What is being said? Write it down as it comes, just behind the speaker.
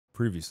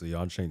Previously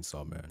on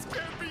Chainsaw Man.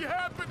 Can't be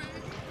happening.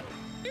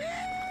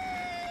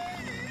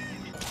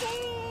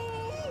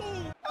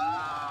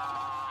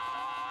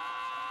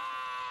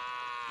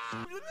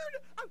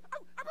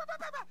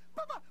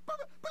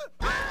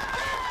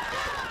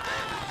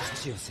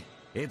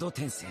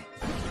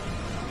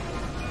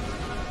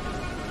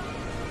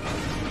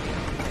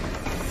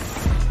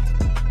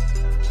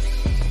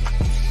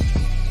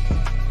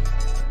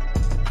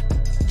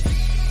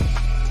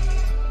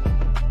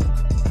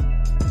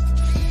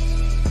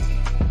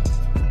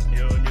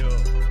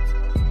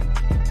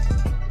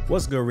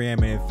 What's good,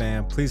 Reanimated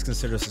fam? Please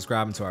consider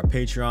subscribing to our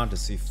Patreon to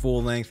see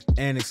full-length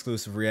and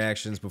exclusive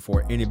reactions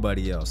before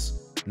anybody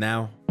else.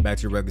 Now, back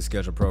to your regularly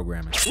scheduled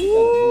programming.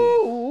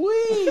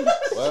 Ooh-wee!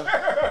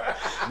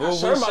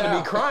 Sure about to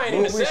be crying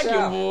in a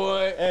second,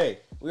 boy.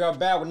 Hey, we are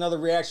back with another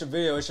reaction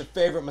video. It's your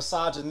favorite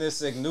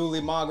misogynistic, newly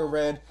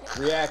manga-read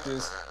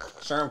reactors.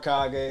 Sherm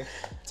Kage,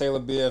 Taylor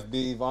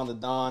BFB, Vonda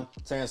Don,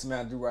 Terrence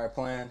Man, Do Right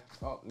Plan.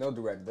 Oh, no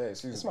Do Right today,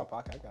 excuse me. It's my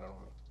pocket, I got it on me.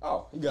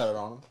 Oh, you got it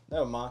on him.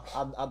 Never mind.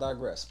 I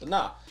digress. But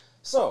nah.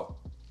 So,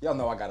 y'all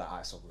know I got an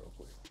ISO real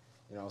quick.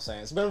 You know what I'm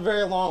saying? It's been a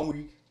very long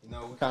week. You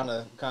know, we kind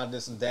of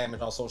did some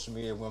damage on social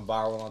media. Went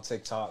viral on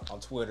TikTok, on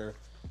Twitter,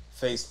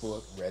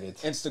 Facebook,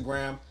 Reddit,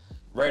 Instagram,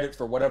 Reddit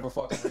for whatever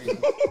fucking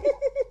reason.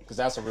 Because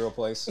that's a real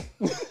place.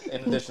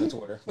 In addition to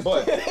Twitter.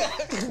 But,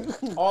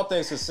 all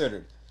things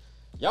considered,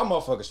 y'all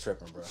motherfuckers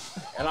tripping, bro.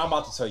 And I'm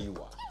about to tell you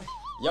why.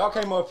 Y'all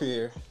came up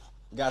here,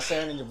 got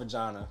sand in your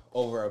vagina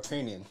over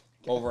opinion.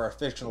 Over a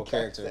fictional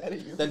character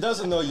that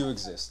doesn't know you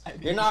exist.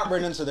 You're not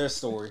written into their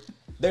story.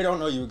 They don't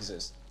know you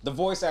exist. The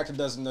voice actor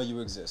doesn't know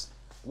you exist.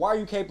 Why are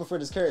you caping for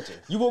this character?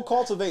 You will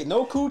cultivate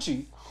no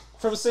coochie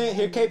from saying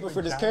here caping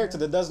for this character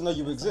that doesn't know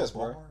you exist,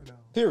 bro.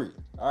 Period.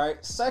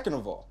 Alright? Second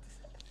of all,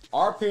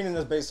 our opinion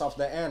is based off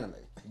the anime.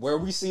 Where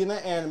we see in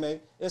the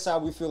anime is how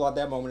we feel at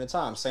that moment in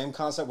time. Same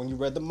concept when you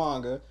read the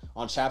manga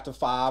on chapter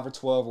 5 or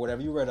 12 or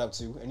whatever you read up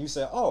to, and you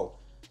said, oh,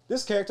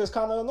 this character is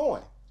kind of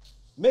annoying.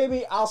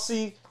 Maybe I'll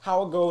see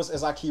how it goes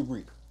as I keep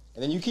reading.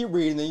 And then you keep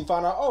reading, and then you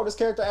find out, oh, this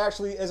character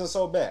actually isn't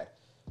so bad.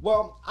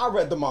 Well, I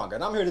read the manga,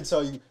 and I'm here to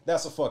tell you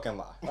that's a fucking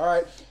lie, all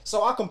right?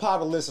 So I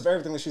compiled a list of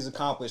everything that she's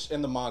accomplished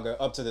in the manga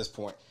up to this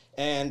point,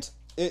 and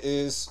it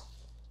is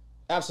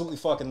absolutely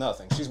fucking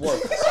nothing. She's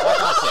worthless, like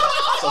I said.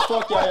 So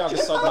fuck y'all can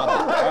suck my dick,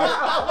 all right?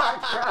 Oh my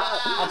god!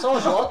 I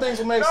told you, all things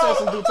will make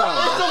sense in due time,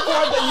 bro. It's the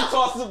part that you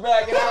tossed it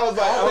back, and I was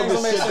like, all oh, things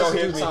will make this shit sense don't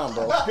in hit due me. time,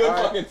 bro.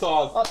 Good fucking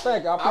toss. Oh,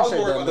 thank you. I I was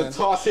appreciate worried that, about man. the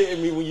toss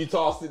hitting me when you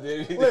tossed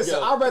it. Listen,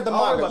 I read the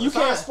manga. You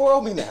can't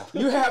spoil me now.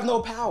 You have no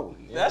power.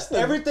 That's the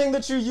Everything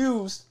that you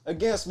used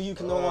against me, you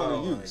can no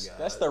longer use.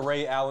 That's the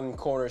Ray Allen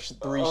corner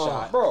 3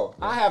 shot. Bro,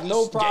 I have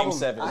no problem. Game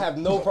 7. I have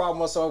no problem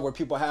whatsoever with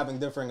people having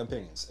differing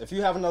opinions. If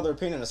you have another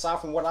opinion aside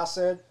from what I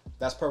said,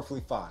 that's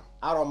perfectly fine.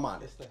 I don't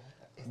mind it.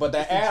 But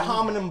that ad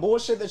hominem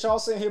bullshit that y'all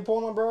sitting here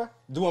pulling, bro,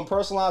 doing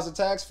personalized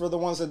attacks for the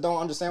ones that don't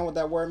understand what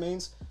that word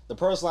means, the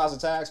personalized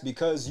attacks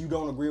because you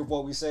don't agree with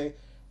what we say,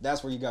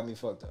 that's where you got me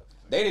fucked up.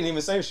 They didn't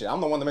even say shit. I'm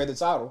the one that made the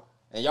title,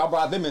 and y'all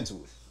brought them into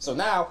it. So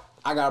now,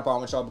 I got a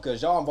problem with y'all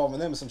because y'all involving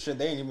them in some shit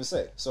they ain't even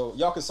say. So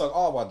y'all can suck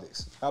all my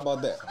dicks. How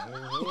about that?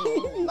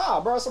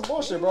 Nah, bro, it's some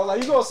bullshit, bro.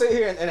 Like, you gonna sit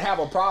here and have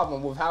a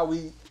problem with how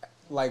we,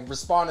 like,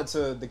 responded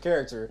to the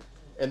character,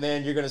 and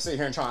then you're gonna sit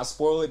here and try and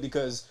spoil it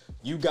because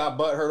you got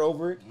butthurt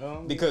over it?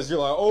 No. Because you're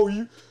like, oh,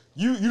 you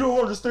don't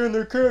understand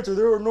their character.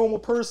 They're a normal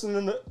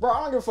person. Bro, I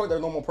don't give a fuck they're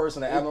a normal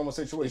person in an abnormal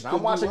situation.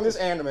 I'm watching this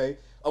anime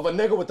of a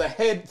nigga with a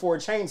head for a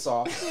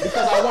chainsaw because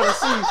I want to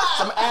see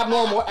some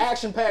abnormal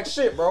action-packed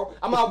shit, bro.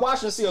 I'm not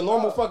watching to see a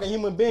normal fucking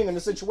human being in a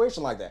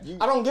situation like that.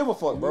 I don't give a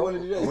fuck, bro.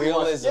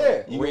 Realism.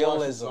 Yeah.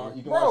 Realism.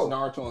 You can watch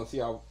Naruto and see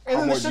how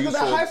And then the shit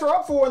that I hype her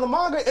up for in the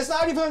manga, it's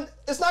not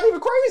even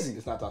crazy.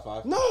 It's not top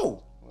 5?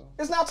 No.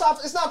 It's not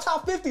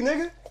top 50,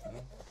 nigga.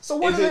 So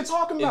what are they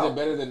talking about? Is it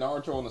better than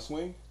Naruto on the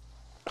swing?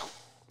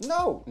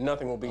 No.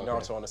 Nothing will beat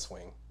Naruto on the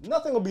swing.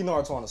 Nothing will beat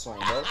Naruto on the swing,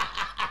 bro.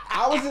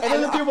 And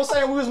then the people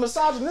saying we was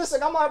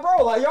misogynistic. I'm like,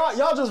 bro, like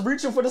y'all just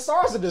reaching for the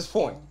stars at this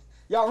point.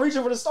 Y'all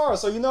reaching for the stars.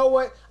 So you know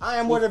what? I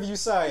am whatever you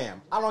say I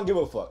am. I don't give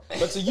a fuck.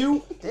 But to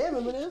you, damn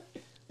it, man.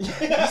 You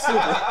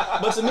stupid.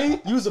 But to me,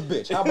 you's a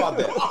bitch. How about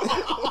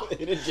that?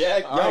 Hit a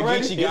jack. Y'all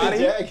ready?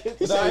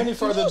 Without any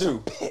further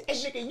ado,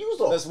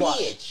 let's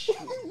watch.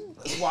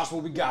 Let's watch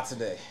what we got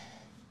today.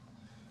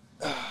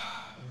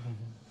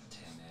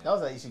 That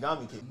was an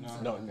Ishigami kick.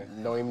 No,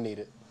 don't even need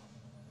it.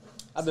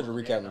 I did a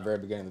recap in the very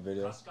beginning of the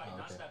video.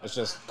 Okay. It's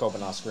just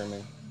Kobeni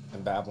screaming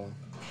and babbling.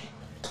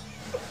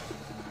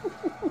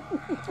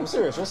 I'm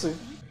serious, we'll see.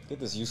 Get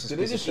this useless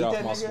piece of shit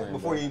off my screen.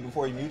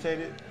 Before he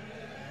mutated?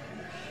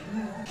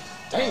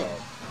 Damn!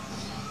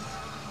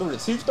 Through the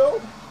teeth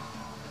though?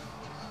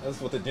 That's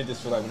what the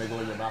dentists feel like when they go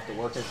in your mouth to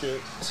work and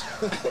shit.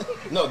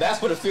 No,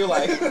 that's what it feel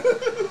like.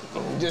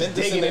 Just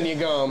digging in your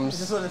gums. Is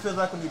this what it feels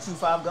like when you chew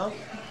 5 gum?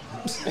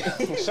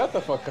 Shut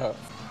the fuck up.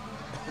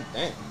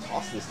 Damn.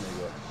 Toss this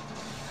nigga.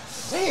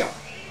 Damn!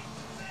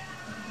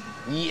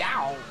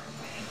 Yow!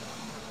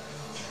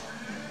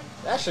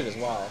 That shit is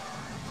wild.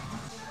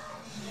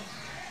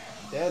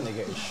 That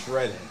nigga is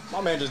shredding.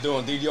 My man just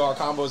doing DDR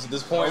combos at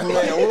this point.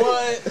 Man,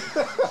 what?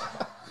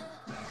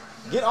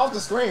 Get off the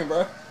screen,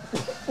 bro.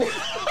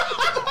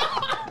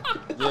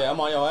 Yeah, I'm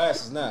on your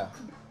asses now.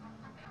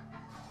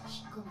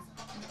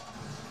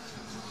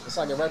 It's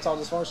like erectile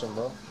dysfunction,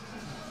 bro.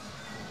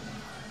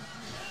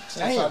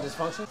 Damn.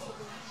 Dysfunction.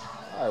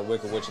 All right,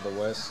 Wicked Witch of the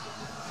West.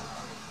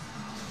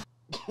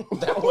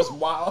 That was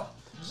wild.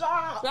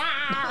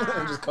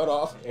 Just cut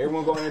off.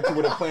 Everyone going into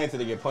with a plan till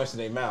they get punched in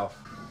their mouth.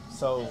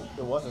 So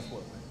it wasn't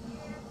spoiler.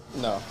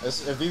 No,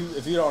 it's, if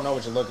you don't know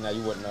what you're looking at,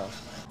 you wouldn't know.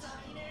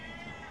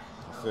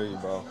 I feel you,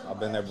 bro. I've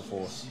been there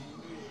before.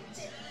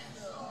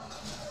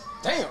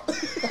 Damn.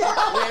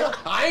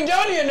 I ain't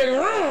done yet,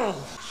 nigga.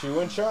 Chew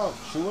and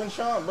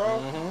chomp, bro.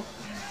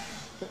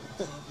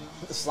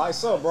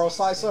 Slice up, bro.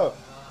 Slice up.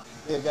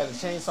 Yeah, got the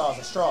chainsaws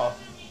and straw.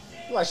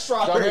 Like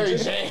strawberry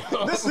Strawberry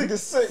jam. This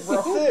nigga's sick,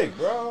 bro. Sick,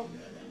 bro.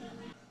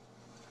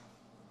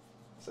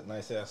 It's a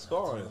nice ass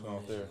scar on his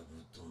mouth there.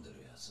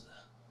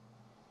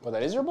 Well,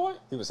 that is your boy?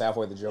 He was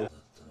halfway the joke.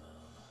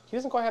 He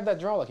doesn't quite have that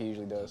draw like he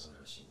usually does.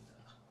 It's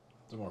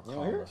more You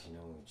don't hear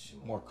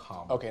calm. More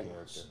calm. Okay.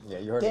 character. Yeah,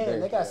 you heard it Damn, there.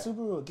 they got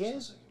Subaru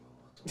again?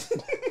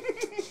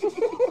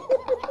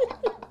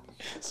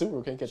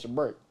 Subaru can't catch a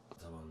break.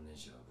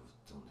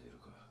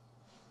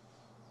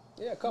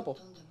 Yeah, a couple.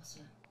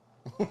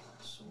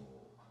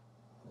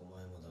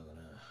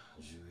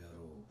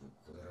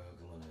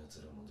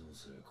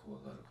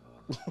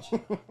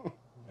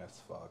 That's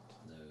fucked.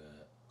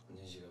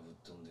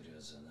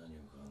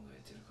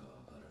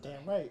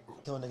 Damn right.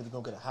 Tell a nigga to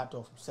go get a hot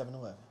dog from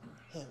 7-Eleven.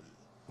 Hell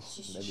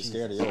yeah. They be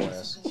scared of your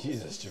ass.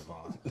 Jesus,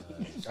 Javon.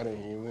 I didn't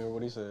even hear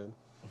what he said.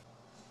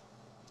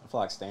 I feel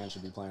like Stan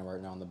should be playing right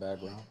now in the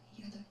background.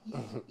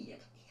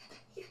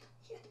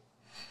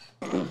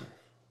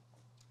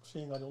 She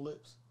ain't got no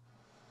lips.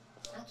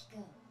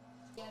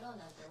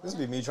 This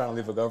be me trying to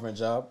leave a government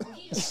job.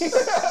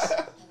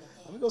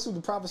 Let me go see what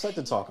the private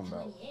sector talking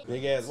about.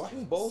 Big ass. Why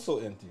his bowl so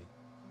empty?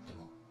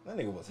 That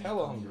nigga was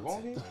hella hungry,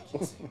 won't he?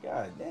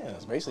 God damn.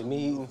 It's basically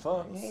me eating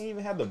pho. He ain't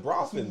even had the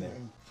broth in there.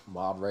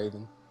 Wild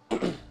Raven.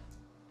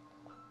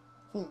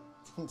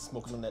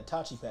 Smoking on that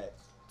Tachi pack.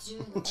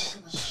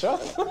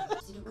 Shut up.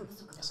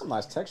 That's some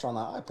nice texture on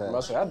that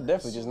iPad. I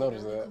definitely just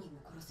noticed that.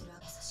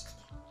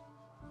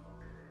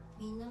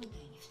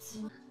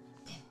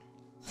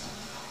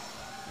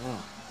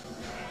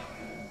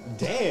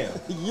 Damn.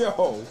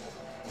 Yo.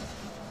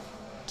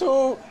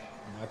 Two.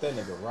 Knock that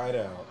nigga right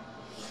out.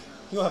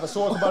 You don't have a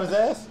sword about his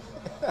ass?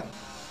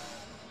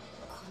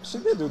 She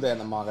did do that in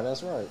the manga,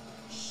 that's right.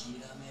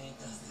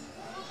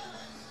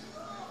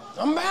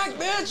 I'm back,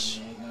 bitch.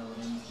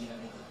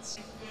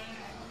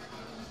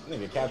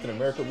 Nigga, Captain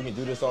America, we can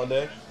do this all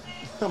day.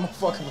 I'm a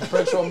fucking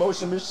perpetual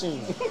motion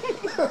machine.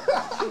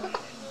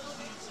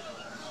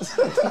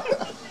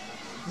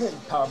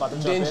 Power about to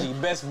jump in. Denji,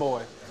 best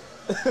boy.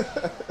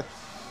 The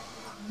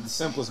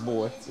simplest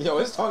boy. Yo,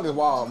 his tongue is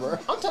wild, bro.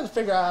 I'm trying to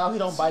figure out how he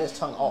don't bite his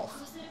tongue off.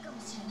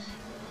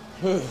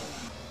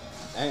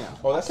 Damn.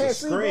 Oh, that's I the can't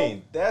see, bro.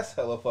 screen. That's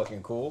hella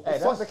fucking cool. Hey,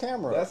 Fuck the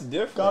camera. That's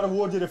different. God of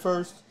War did it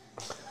first.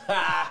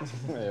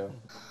 Yeah.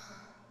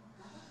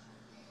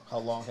 How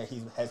long has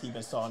he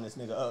been sawing this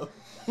nigga up?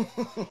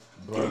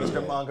 Bro,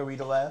 Mr.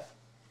 Margarita laugh.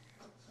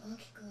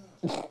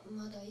 I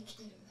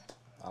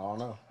don't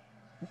know.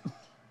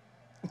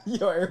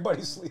 Yo,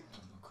 everybody sleep.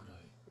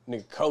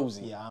 Nigga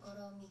cozy. Yeah.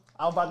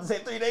 I was about to say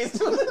 3 days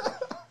too.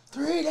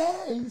 3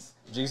 days.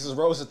 Jesus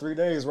rose in 3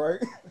 days, right?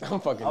 I'm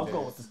fucking I'll dead.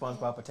 go with the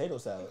SpongeBob potato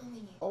salad.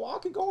 Oh, I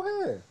could go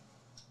ahead.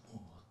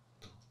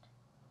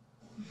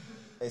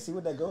 Hey, see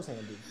what that ghost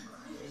hand do.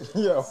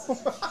 Yo.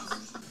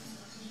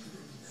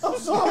 I'm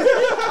sorry.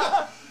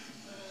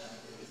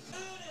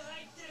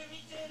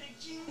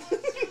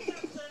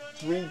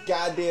 3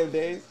 goddamn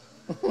days.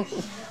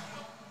 This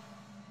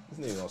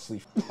nigga gonna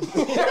sleep.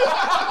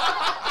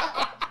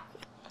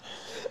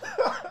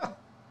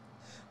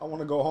 I want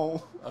to go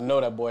home. I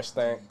know that boy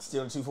stank.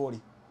 Still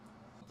 240.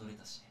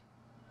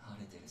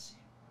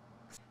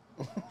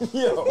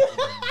 Yo.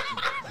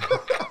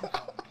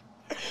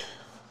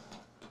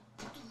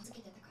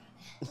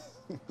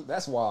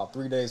 That's wild.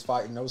 3 days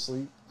fighting, no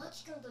sleep.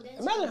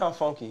 Imagine how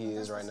funky he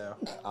is right now.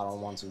 I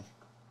don't want to.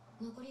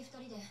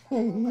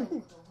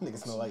 Nigga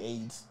smell like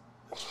AIDS.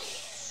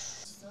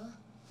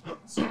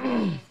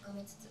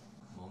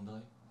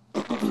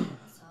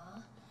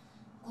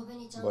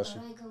 Bless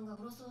you.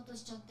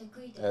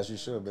 As you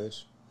should,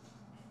 bitch.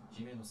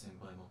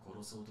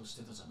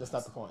 That's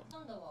not the point.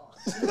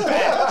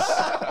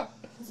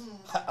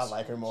 I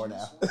like her more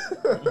now.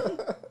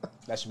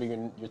 That should be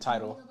your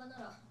title.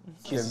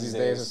 Kids these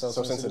days are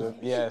so sensitive.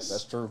 Yes.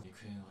 That's true.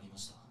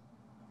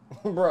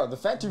 Bro, the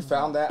fact you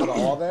found that out of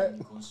all that,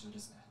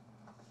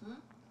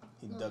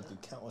 He dug through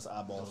countless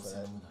eyeballs for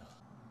that.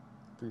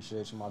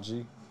 appreciate you, my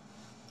G.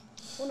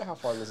 I wonder how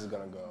far this is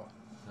gonna go.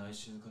 I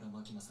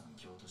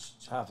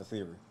have a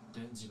theory.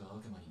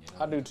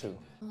 I do too.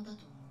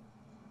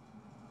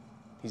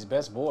 He's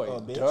best boy.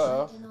 Oh, bitch.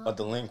 Duh. A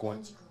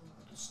delinquent.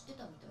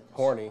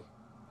 Horny.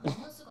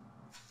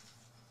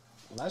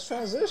 Nice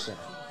transition.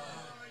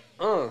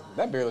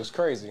 That beer looks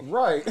crazy.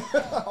 Right.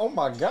 Oh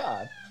my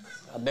God.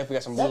 I definitely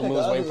got some That blue nigga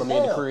moons waiting for me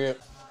in the ugly as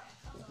crib.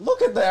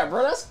 Look at that,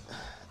 bro.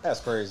 That's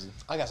crazy.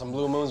 I got some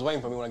blue moons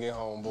waiting for me when I get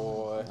home,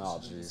 boy. Oh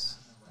jeez.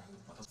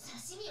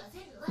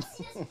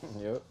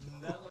 Yep.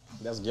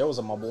 That's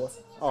gyoza, my boy.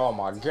 Oh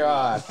my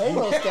God. Hey,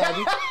 little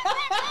Scabby.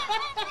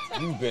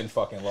 You've been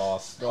fucking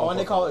lost. Oh, and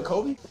they call it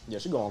Kobe? Yeah,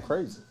 she going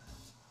crazy.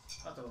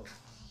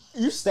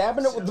 You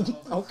stabbing it with the...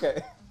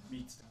 Okay.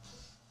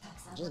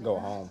 Just go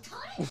home.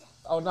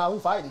 Oh, nah, we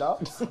fighting,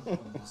 dog.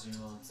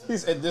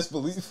 He's in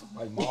disbelief.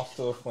 Like moth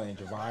to a flame,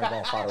 Javon ain't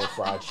gonna fight with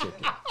fried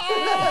chicken.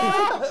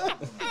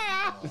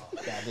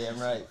 Goddamn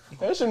right.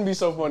 That shouldn't be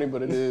so funny,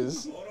 but it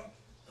is.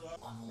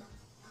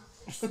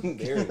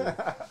 There it is.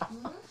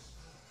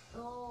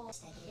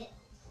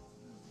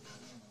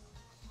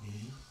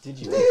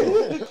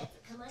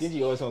 Did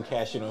you always gonna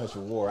cash in on his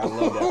reward? I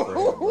love that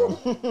for him,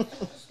 bro.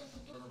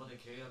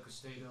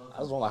 I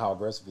just don't like how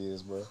aggressive he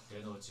is, bro.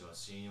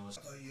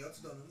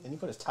 And he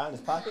put his tie in his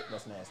pocket?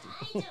 That's nasty.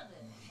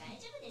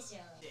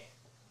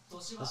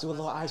 Let's do a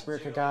little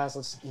icebreaker, guys.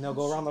 Let's,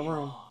 go around the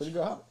room. Where'd you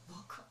go?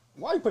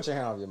 Why you put your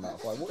hand over your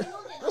mouth? Like,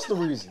 what's the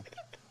reason?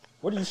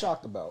 What are you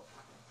shocked about?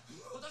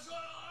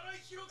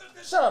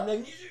 Shut up,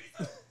 nigga.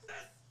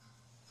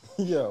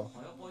 Yo.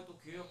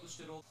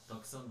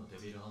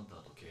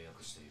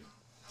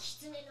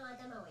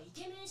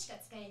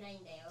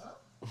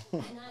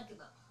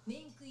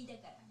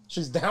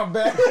 She's down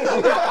bad.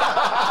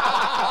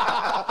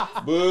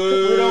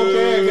 Boo! We don't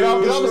care. Get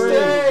off the Boo!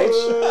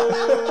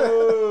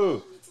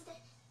 stage.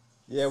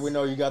 Yeah, we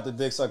know you got the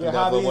dick sucking Your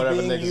devil, hobby is whatever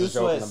being niggas is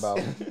joking useless. about.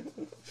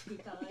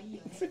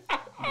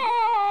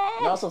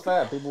 Not so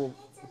fat. People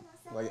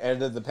like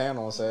edited the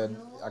panel and said,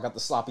 I got the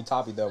sloppy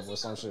toppy devil or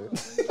some shit.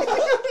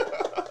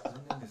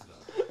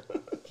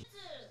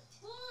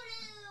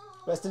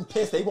 Rest in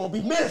piss, they won't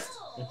be missed.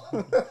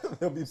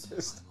 They'll be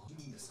pissed.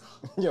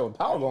 Yo,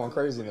 Power going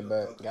crazy in the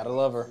back. Gotta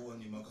love her.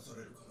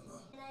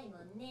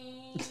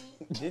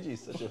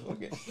 Denji's such a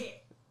fucking...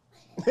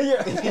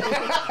 Yeah.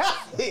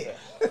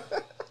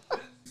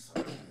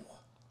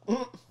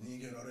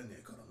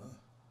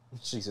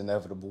 She's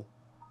inevitable.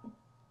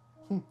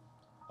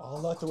 Oh,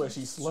 look to where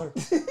she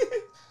slurped.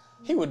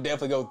 He would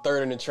definitely go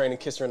third in the train and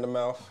kiss her in the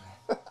mouth.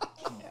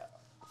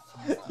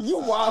 You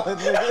wildin',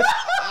 nigga.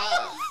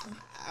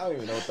 I don't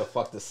even know what the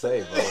fuck to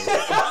say, bro.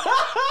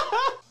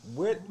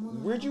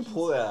 Where'd you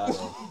pull that out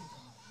of?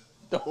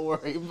 Don't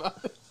worry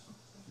about it.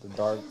 The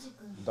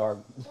dark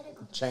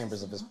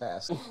chambers of his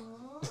past.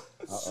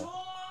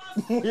 Uh-oh.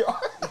 We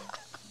are.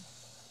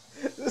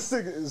 This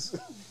nigga is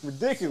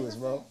ridiculous,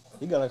 bro.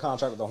 He got a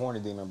contract with the horny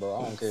demon, bro.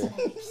 I don't care.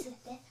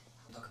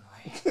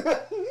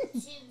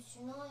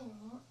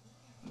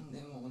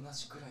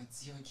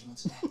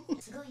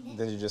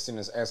 Then you just seen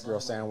this ex-girl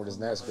standing with his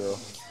next girl.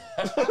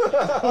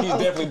 He's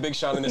definitely Big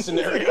Sean in this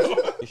scenario.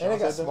 And they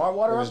got smart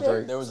water It up was there?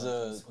 Drake. There was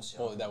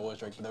that was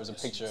Drake, but there was a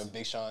picture of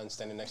Big Sean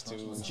standing next to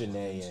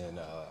Janae and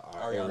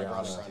Ariana Ariana.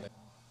 Grande.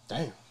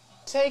 Damn.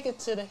 Take it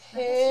to the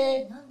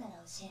head.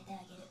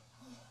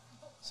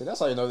 See, that's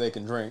how you know they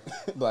can drink.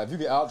 But if you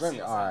get out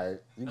drinking, all right,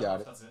 you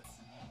got it.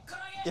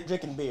 They're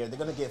drinking beer. They're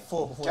gonna get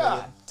full before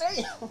God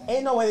they damn. get...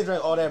 Ain't no way they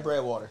drink all that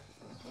bread water.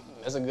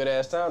 That's a good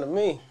ass time to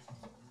me.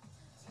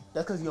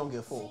 That's because you don't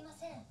get full.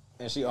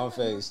 And she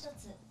unfazed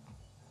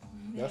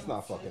That's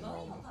not fucking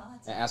normal.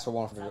 and asked for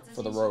one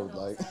for the road.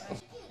 Like,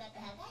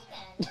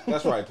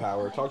 That's right,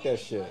 Power. Talk that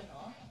shit.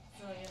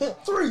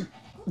 3.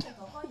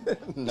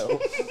 no.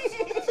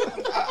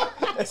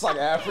 It's like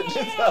average. It's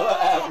hella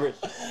average.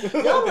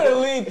 Y'all better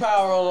leave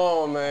Power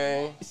alone,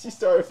 man. She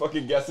started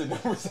fucking guessing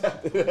numbers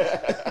after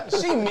that.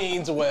 She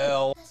means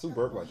well. Who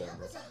burped like that,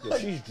 bro? Yo,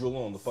 she's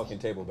drooling on the fucking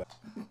table back.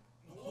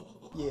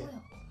 Yeah.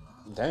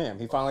 Damn,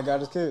 he finally got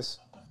his kiss.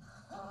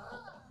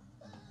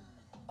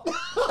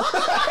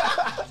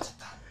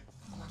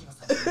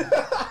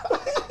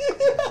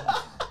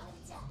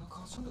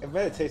 It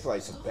better taste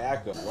like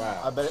tobacco.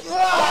 Wow. I bet it...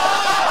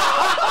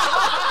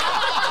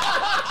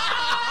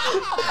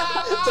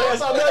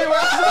 Yes, I know you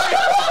were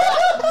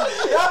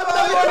saying. Y'all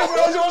know you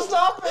want to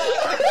stop it.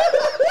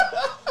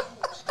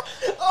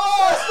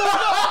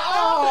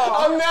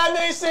 I'm mad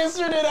they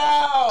censored it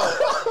out.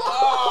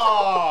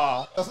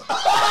 Oh.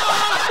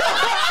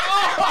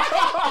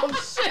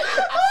 Shit.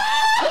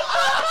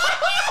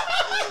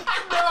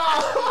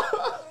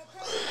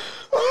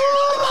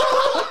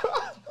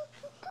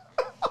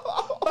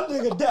 That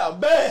nigga down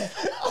bad.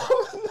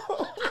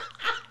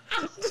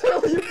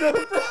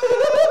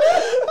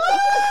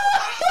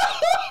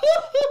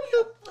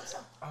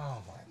 Oh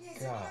my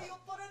god.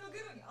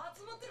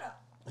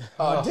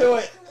 Oh, do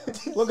it.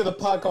 Look at the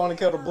pot calling the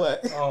kettle black.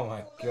 Oh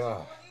my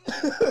god.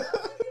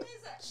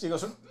 She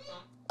goes...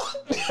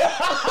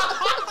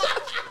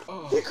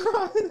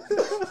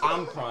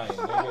 I'm crying,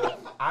 nigga.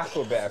 I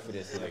feel bad for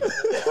this nigga.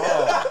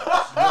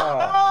 Oh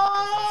god.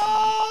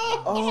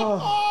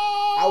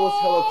 Oh. I was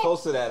hella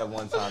close to that at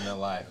one time in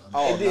life.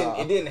 Oh,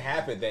 It didn't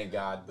happen, thank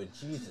God, but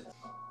Jesus.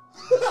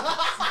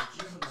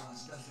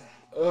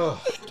 Ugh,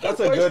 that's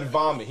a good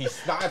vomit. He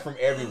snot from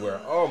everywhere.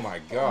 Oh my My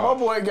god.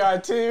 boy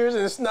got tears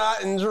and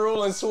snot and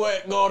drool and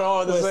sweat going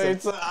on at the same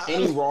time.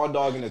 Any raw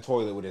dog in the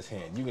toilet with his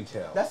hand, you can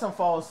tell. That's some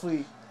fall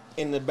asleep.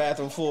 In the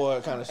bathroom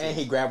floor kind of shit. And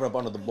he grabbed it up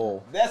under the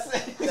bowl. That's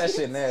it. That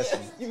shit nasty.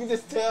 You can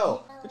just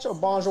tell. Get your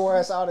bonjour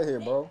ass out of here,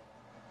 bro.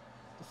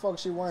 The fuck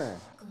she wearing?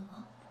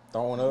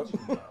 Throwing up.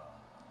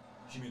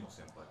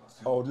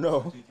 Oh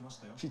no.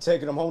 She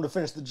taking him home to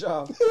finish the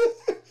job.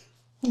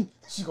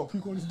 She gonna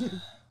puke on his dick.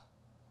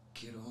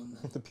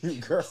 The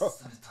puke girl.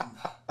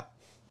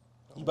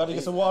 You about to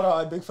get some water, all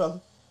right, big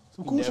fella.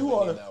 Some coochie Definitely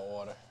water. need that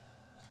water.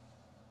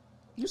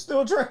 You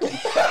still drinking?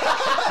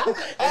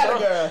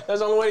 That's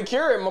the only way to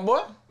cure it, my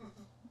boy.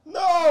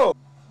 No.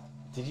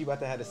 Did you about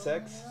to have the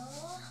sex?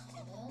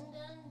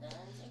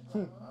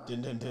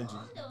 Denji.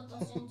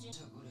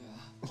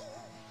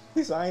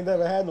 He said, I ain't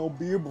never had no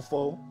beer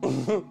before.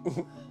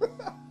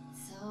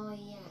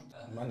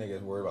 My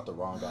niggas worried about the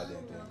wrong goddamn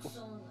things.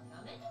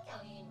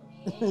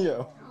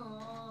 Yo.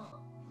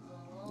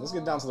 Let's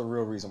get down to the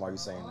real reason why you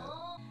saying that.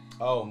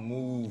 Oh,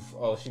 move.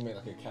 Oh, she made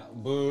like a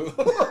count. Boo.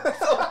 So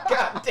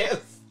goddamn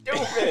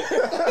stupid.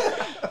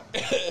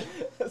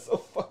 That's so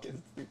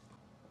fucking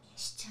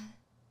stupid.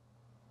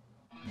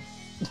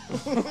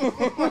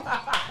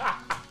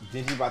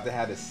 Did you about to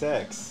have the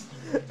sex?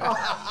 My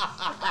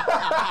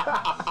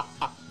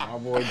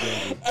boy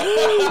Denji.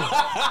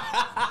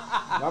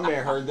 My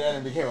man heard that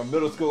and became a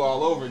middle school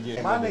all over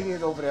again. My nigga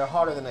is over there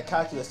harder than a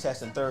calculus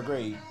test in 3rd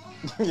grade.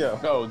 Yo.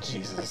 Oh,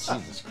 Jesus.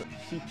 Jesus Christ.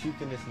 She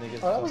puked in this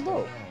nigga's Oh, that was fucking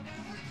dope.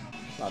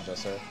 mouth. Not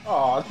just her.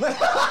 Oh,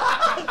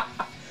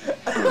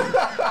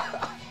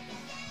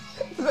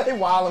 They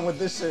wildin' with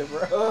this shit,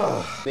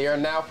 bro. They are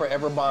now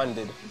forever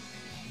bonded.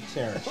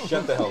 Terrence,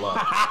 shut the hell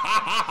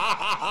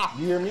up.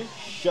 You hear me?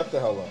 Shut the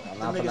hell up. I'm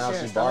not Them niggas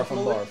pronouncing sharing bar stomach from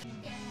fluid? barf.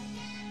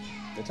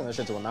 They turned that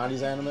shit to a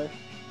 90s anime?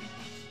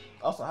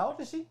 also, how old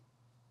is she?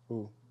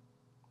 Who?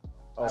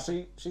 Oh,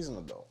 she's an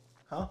adult.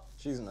 Huh?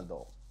 She's an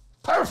adult.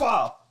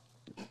 Pedophile!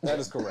 That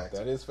is correct.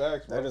 That is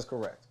facts, bro. That is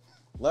correct.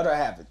 Let her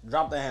have it.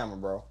 Drop the hammer,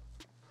 bro.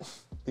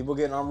 People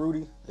getting on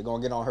Rudy, they're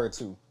gonna get on her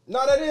too.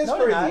 No, that is No,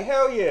 they're crazy. not.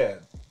 Hell yeah.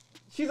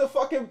 She is a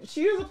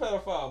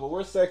pedophile, but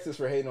we're sexist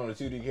for hating on a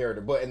 2D character.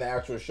 But in the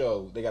actual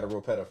show, they got a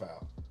real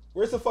pedophile.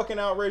 Where's the fucking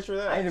outrage for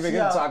that? I ain't even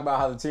get to talk about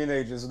how the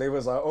teenagers, they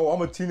was like, oh,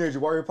 I'm a teenager,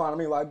 why are you replying to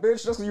me? Like,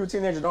 bitch, just because you a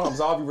teenager don't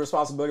absolve you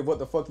responsibility of what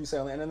the fuck you say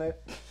on the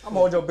internet. I'm gonna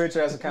hold your bitch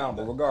ass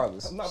accountable,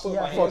 regardless. I'm not putting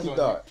my Fuck hands you on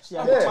thought. you.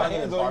 I'm I'm putting Yeah. my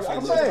hands on you. I'm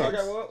I'm saying,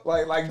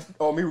 saying. like,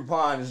 oh, me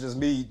replying is just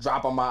me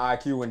dropping my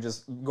IQ and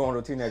just going to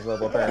a teenage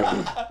level,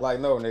 apparently. Like,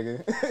 no,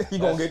 nigga, you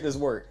gonna get this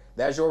work.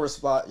 That's your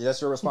response.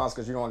 That's your response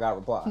because you don't got to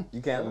reply.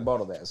 You can't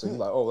rebuttal that. So you're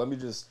like, oh, let me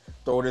just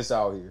throw this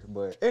out here.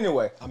 But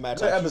anyway, I'm mad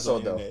to the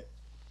episode though.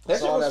 That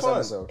shit Saw was that fun.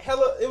 episode.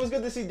 Hella, it was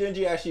good to see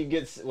Denji actually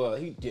gets. Well,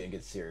 he didn't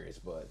get serious,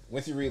 but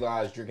once he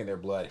realized drinking their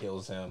blood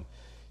heals him,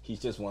 he's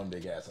just one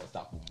big ass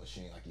unstoppable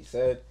machine, like he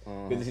said.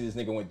 Good to see this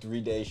nigga went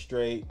 3 days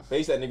straight.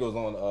 Basically, that nigga was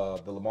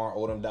on the Lamar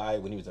Odom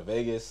diet when he was in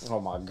Vegas.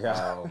 Oh my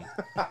god.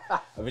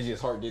 Eventually,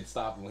 his heart did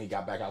stop when he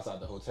got back outside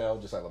the hotel,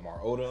 just like Lamar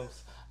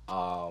Odom's.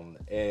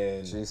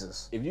 And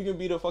Jesus. if you can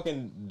beat a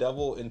fucking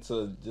devil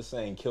into just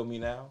saying "kill me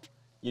now,"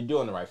 you're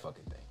doing the right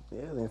fucking thing.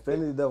 Yeah, the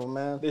Infinity Devil,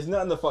 man. There's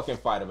nothing to fucking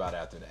fight about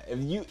after that.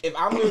 If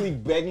I'm really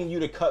begging you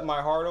to cut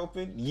my heart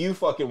open, you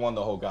fucking won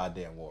the whole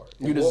goddamn war.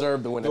 You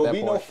deserve to win at There'll that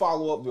be no point.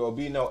 follow up. There'll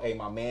be no, hey,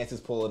 my man's is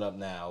pulling up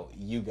now.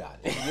 You got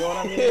it. You know what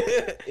I mean?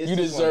 It's You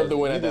just deserve one of to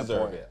win those- at you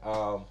that deserve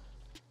point. it.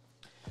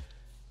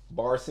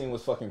 Bar scene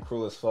was fucking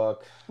cruel as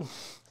fuck.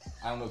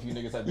 I don't know if you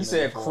niggas have been You there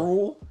said before.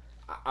 cruel?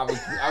 I was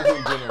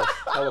being generous.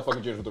 Hella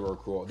fucking generous with the word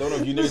cruel. Don't know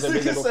if you niggas have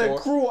been there You said before.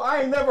 cruel.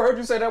 I ain't never heard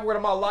you say that word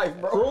in my life,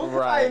 bro. Cruel? I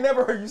Right. ain't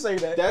never heard you say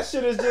that. That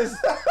shit is just.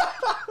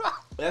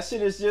 That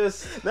shit is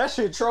just. That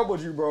shit troubled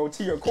you, bro,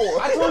 to your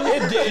core. I told you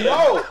it did.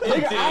 No,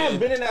 nigga, I have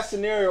been in that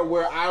scenario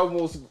where I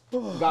almost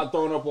got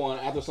thrown up on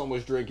after so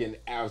much drinking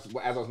as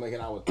I was making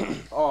out with them.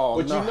 Oh,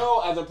 But no. you know,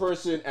 as a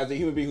person, as a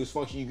human being who's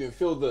functioning, you can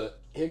feel the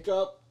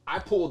hiccup. I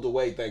pulled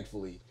away,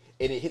 thankfully,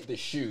 and it hit the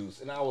shoes,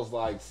 and I was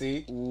like,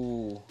 "See,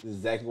 Ooh, this is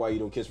exactly why you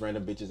don't kiss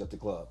random bitches at the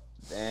club."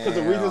 damn.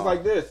 Because the reasons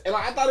like this, and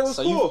I thought it was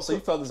so cool. you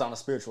felt this on a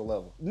spiritual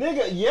level.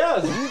 Nigga,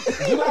 yes,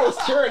 you know I was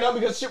tearing up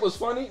because shit was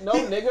funny. No,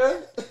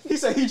 nigga, He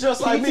said he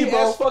just like me,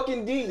 PTS bro.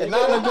 fucking D, nigga. And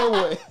not in a good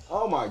way.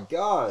 Oh my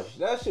gosh,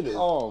 that shit is.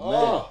 Oh,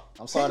 man.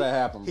 I'm sorry that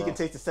happened, He bro. can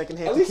taste the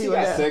secondhand At least he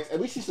tequila got now. sex.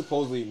 At least he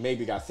supposedly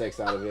maybe got sex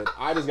out of it.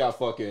 I just got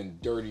fucking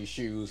dirty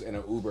shoes and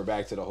an Uber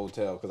back to the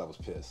hotel because I was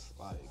pissed.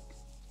 Like,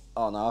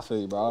 Oh, no, I feel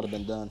you, bro. I would have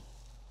been done.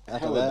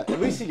 After hell, that, at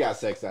least he got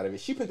sex out of it.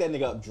 She picked that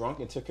nigga up drunk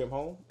and took him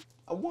home.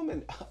 A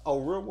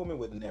real woman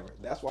would never.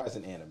 That's why it's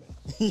an anime.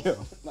 yeah.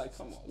 Like,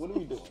 come on, what are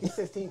we doing? He's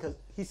 16 because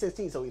he's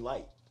 16, so he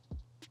light.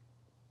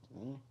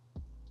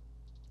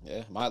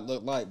 Yeah, might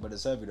look light, but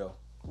it's heavy, though.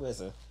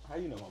 Listen, How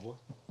you know, my boy?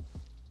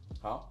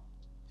 Huh?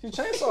 You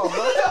chainsaw,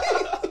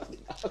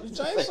 bro. You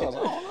chainsaw. I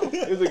don't know.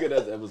 It was a good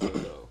ass episode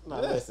though.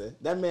 nah, listen.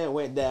 That man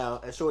went down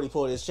and Shorty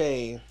pulled his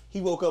chain.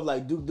 He woke up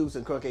like Duke Deuce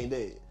and Crunk ain't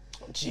dead.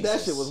 That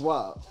shit was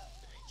wild.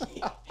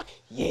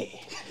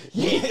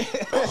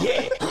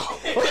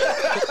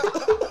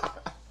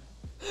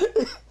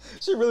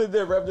 She really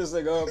did wrap this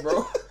nigga up,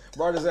 bro.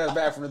 Brought his ass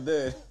back from the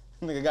dead.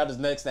 Nigga got his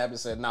neck snapped and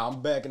said, "Nah,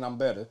 I'm back and I'm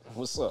better.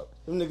 What's up?"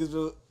 Them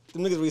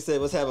niggas we said,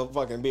 let's have a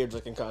fucking beer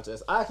drinking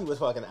contest. Aki was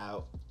fucking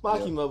out.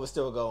 Makima was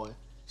still going.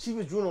 She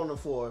was drooling on the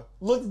floor,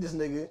 looked at this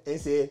nigga, and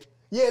said,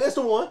 yeah, that's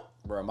the one.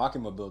 Bro,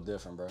 Makima built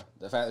different, bro.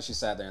 The fact that she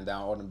sat there and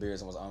down all them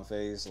beers and was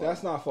unfazed. Like,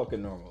 That's not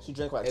fucking normal. She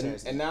drank like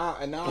and, and now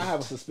I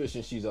have a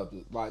suspicion she's up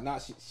to, like,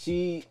 not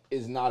she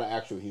is not an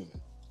actual human.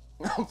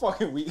 I'm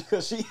fucking weak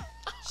because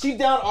She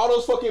downed all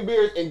those fucking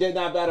beers and did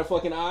not bat a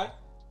fucking eye.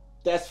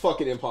 That's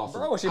fucking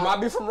impossible. bro, she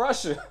might be from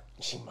Russia.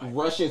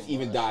 Russians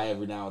even die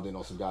every now and then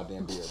on some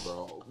goddamn beer,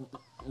 bro.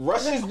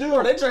 Russians do.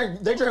 Bro,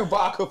 they drink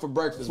vodka for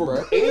breakfast,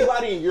 bro.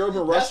 Anybody in Europe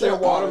and That's Russia their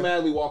water.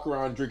 automatically walk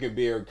around drinking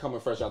beer coming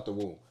fresh out the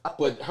womb.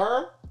 But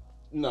her,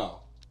 no.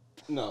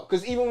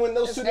 Because even when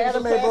those two niggas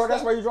Anime, was bro. That's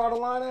passed where out, you draw the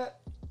line at.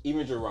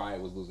 even Jiraiya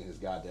was losing his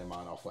goddamn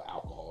mind off of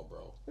alcohol,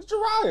 bro. It's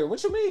Jiraiya.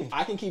 What you mean?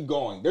 I can keep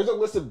going. There's a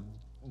list of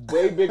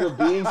way bigger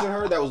beings than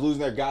her that was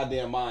losing their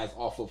goddamn minds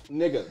off of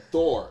nigga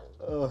Thor.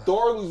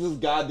 Thor loses his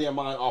goddamn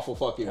mind off of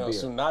fucking beer.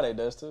 Tsunade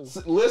does too.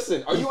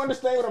 Listen, are you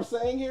understanding what I'm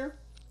saying here?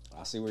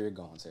 I see where you're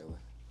going, Taylor.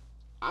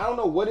 I don't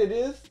know what it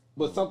is,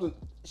 but something.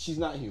 She's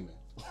not human.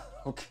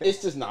 Okay.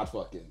 It's just not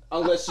fucking.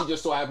 Unless she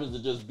just so happens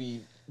to just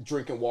be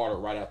drinking water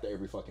right after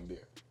every fucking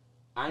beer.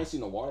 I ain't seen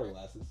no water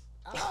glasses.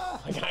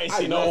 Like, I ain't I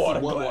seen did no not see water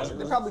one glasses.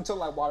 They probably took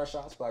like water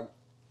shots, like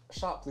a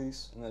shot,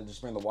 please, and then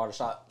just bring the water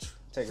shot,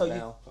 take So it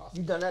down.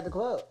 you done that at the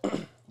club?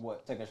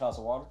 What? Taking shots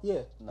of water? Yeah.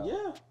 No.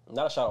 Yeah.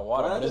 Not a shot of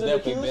water, Right but it's after the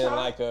definitely tequila been shot?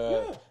 like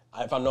a.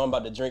 If I know I'm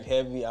about to drink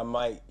heavy, I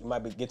might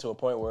get to a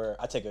point where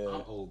I take I'm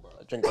a old, bro.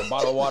 drink a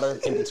bottle of water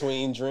in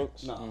between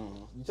drinks.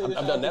 No. You take I've the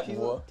shot done of that tequila,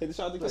 before. Take the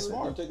shot of tequila.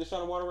 smart. You take the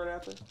shot of water right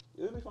after.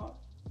 It'll be fine.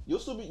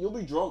 You'll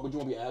be drunk, but you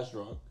won't be as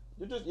drunk.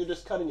 You're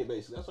just cutting it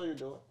basically. That's all you're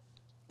doing.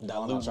 I'm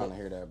not Dilute trying it. to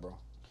hear that, bro.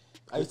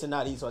 I used to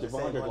not eat so I could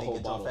Devon save drank a money whole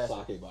and get drunk bottle of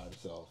faster. sake by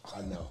himself.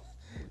 I know.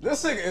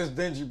 This nigga is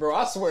dingy, bro.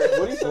 I swear.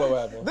 What do you say?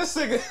 What happened? This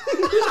nigga.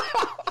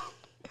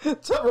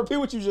 Repeat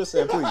what you just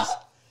said, please.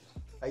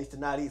 I used to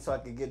not eat so I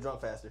could get drunk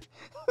faster.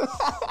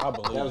 I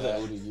believe That was that.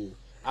 an ODU.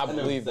 I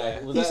believe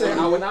that. Was He that said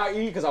I ODU? would not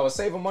eat because I was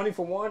saving money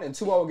for one, and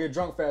two, I would get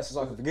drunk faster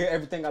so I could forget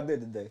everything I did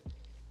today.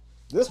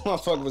 This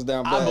motherfucker was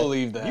down bad. I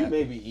believe that. You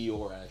may be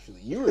Eeyore, actually.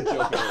 You were joking. You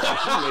may be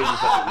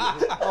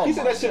fucking Eeyore. He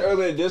said that shit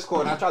earlier in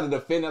Discord, and I tried to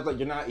defend it. I was like,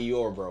 you're not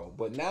Eeyore, bro.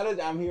 But now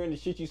that I'm hearing the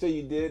shit you say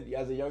you did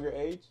as a younger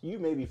age, you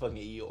may be fucking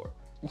Eeyore.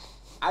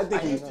 I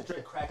think I you. used to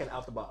drink Kraken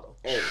out the bottle.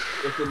 Hey,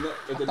 if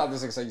I the thought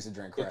this nigga said he used to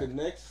drink if crack. the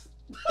next.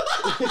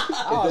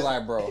 I was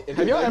like, bro.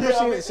 Have y'all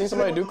ever seen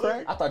somebody do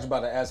crack? I thought you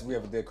about to ask if we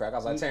ever did crack. I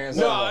was like, Terrence.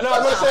 No, I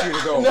was gonna say. You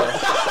to go,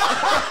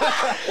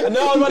 bro.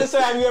 No, I was about to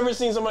say, have you ever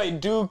seen somebody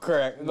do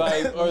crack,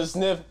 like, or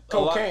sniff a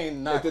lot-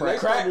 Cocaine, not If the crack.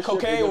 next crack, partnership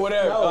cocaine, is a-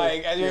 whatever? No.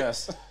 Like,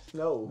 Yes.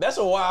 No. that's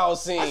a wild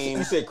scene.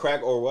 You said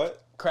crack or what?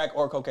 Crack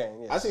or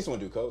cocaine. I Yes. seen someone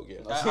do coke. Yeah.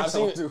 I've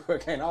seen it. do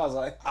cocaine. I was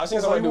like, I've seen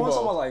so somebody you do want both.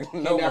 some? I was like,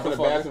 no, Came down from the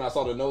motherfucker. bathroom, I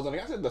saw the nose on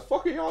it. I said, "The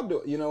fuck are y'all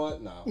doing?" You know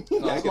what? No. No,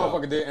 this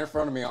motherfucker did it in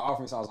front of me and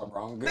offered me, so I was like,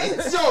 bro, I'm good.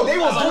 Yo, they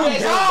was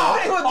doing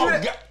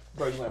God. that.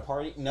 Bro, you want to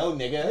party? No,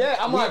 nigga. Yeah,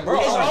 I'm like, bro.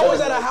 It's I'm always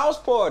at a house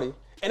party.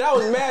 And I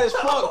was mad as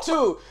fuck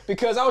too,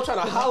 because I was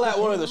trying to holler at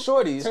one of the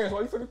shorties. Terrence,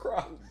 why you finna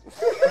cry?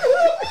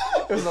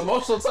 It was an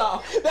emotional time.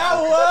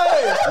 That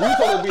was! You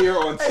supposed to be here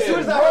on As soon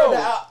as 10. I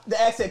heard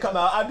the accent come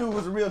out, I knew it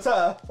was a real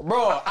time.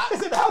 Bro, I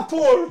said, how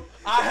poor?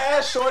 I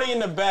had Shorty in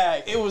the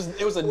bag. It was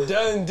a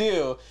done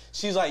deal.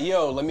 She's like,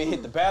 yo, let me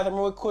hit the bathroom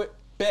real quick.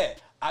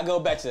 Bet. I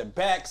go back to the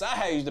back, because I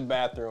had to use the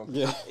bathroom.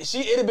 Yeah.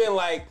 It had been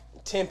like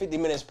 10, 50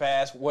 minutes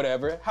past,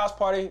 whatever. House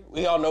party,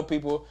 we all know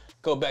people.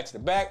 Go back to the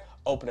back,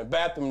 open the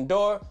bathroom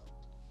door.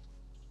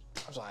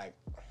 I was like,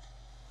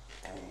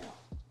 damn.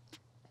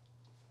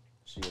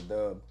 She a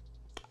dub.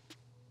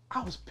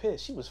 I was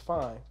pissed. She was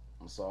fine.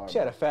 I'm sorry. She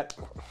had a fat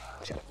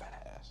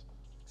ass.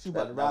 She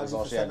about to That rob was you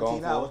all for she had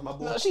going 17 for hours, her? my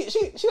boy. No,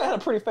 she had a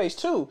pretty face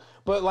too.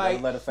 But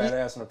like, Let a fat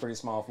ass and a pretty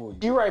small fool.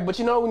 you're right. But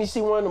you know when you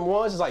see one of them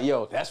ones, it's like,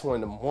 yo, that's one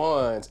of them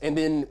ones. And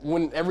then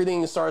when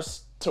everything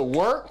starts to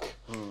work,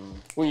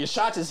 when your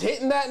shots is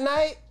hitting that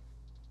night,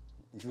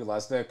 You feel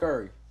like Steph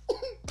Curry. I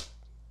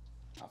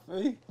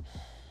feel you.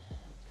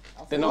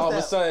 then all of a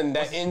that- sudden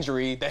that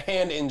injury, the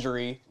hand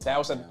injury,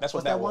 that's what What's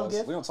that that one was.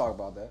 gift? We don't talk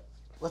about that.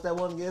 What's that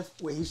one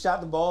gift where he shot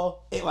the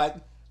ball? It like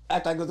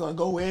act like it was gonna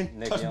go in,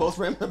 Nick touch Young. both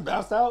rims and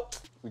bounce out.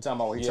 We talking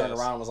about when he turned Yes.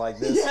 around and was like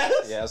this?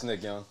 Yes. Yeah, that's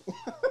Nick Young.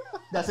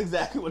 That's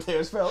exactly what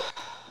Harris felt.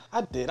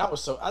 I did. I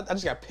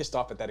just got pissed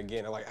off at that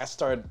again. I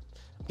started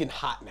getting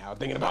hot now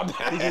thinking about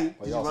that. Well, you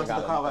you also run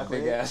to the car got like a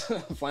big Red? ass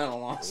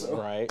flannel on. So.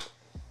 Right.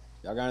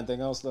 Y'all got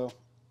anything else though?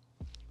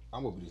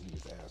 I'm whooping these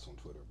niggas' ass on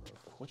Twitter, bro.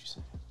 What you say?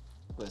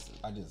 Listen,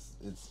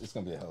 It's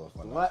gonna be a hell of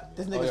fun. night what? for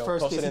This me. nigga's yo,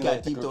 first post it kiss, he in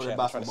got the deep group throated chat.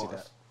 by I'm some trying to see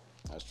bars.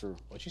 That's true.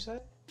 What you say?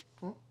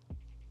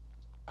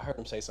 I heard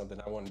him say something.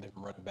 I wanted to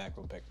run it back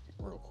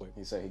real quick.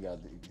 He said he got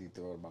deep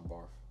throated by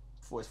barf.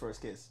 For his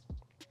first kiss.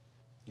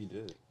 He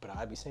did. But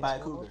I'd be saying By a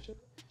some cougar. bullshit.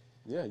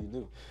 Yeah, you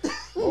do.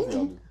 Both of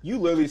y'all do. You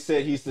literally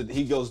said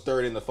he goes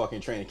third in the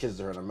fucking train and kisses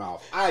her in the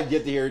mouth. I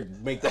get to hear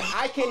make that.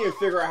 I can't even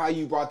figure out how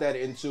you brought that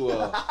into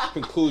a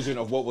conclusion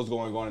of what was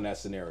going on in that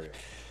scenario.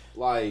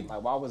 Like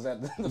why was that?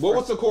 What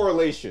was the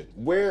correlation?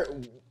 Where?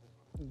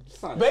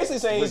 Basically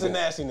saying he's a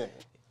nasty nigga.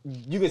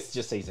 You could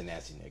just say he's a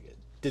nasty nigga.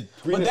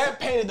 But that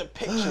painted the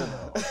picture,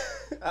 though.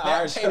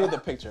 That painted the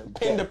picture.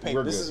 Painted the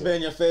picture. This has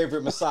been your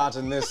favorite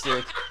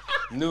misogynistic,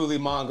 newly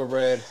manga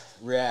read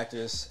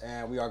reactors,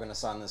 and we are gonna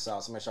sign this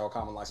out. So make sure y'all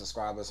comment, like,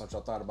 subscribe. Let us know what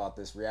y'all thought about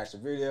this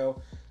reaction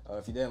video.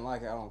 If you didn't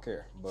like it, I don't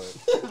care. But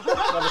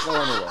let us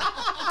know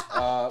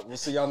anyway. We'll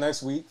see y'all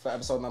next week for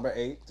episode number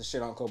 8 to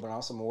shit on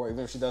Kobeni some more,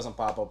 even if she doesn't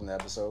pop up in the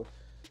episode.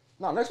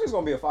 No, next week's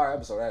gonna be a fire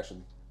episode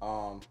actually.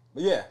 But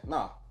yeah,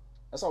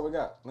 that's all we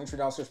got. Linktree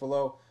down switch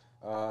below.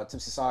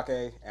 Tipsy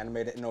Sake,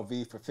 animated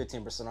NOV for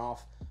 15%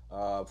 off.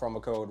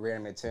 Promo code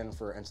REANIMATE10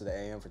 for Into the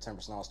AM for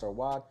 10% off store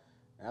wide.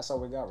 And that's all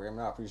we got.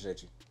 Reanimate, I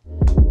appreciate you.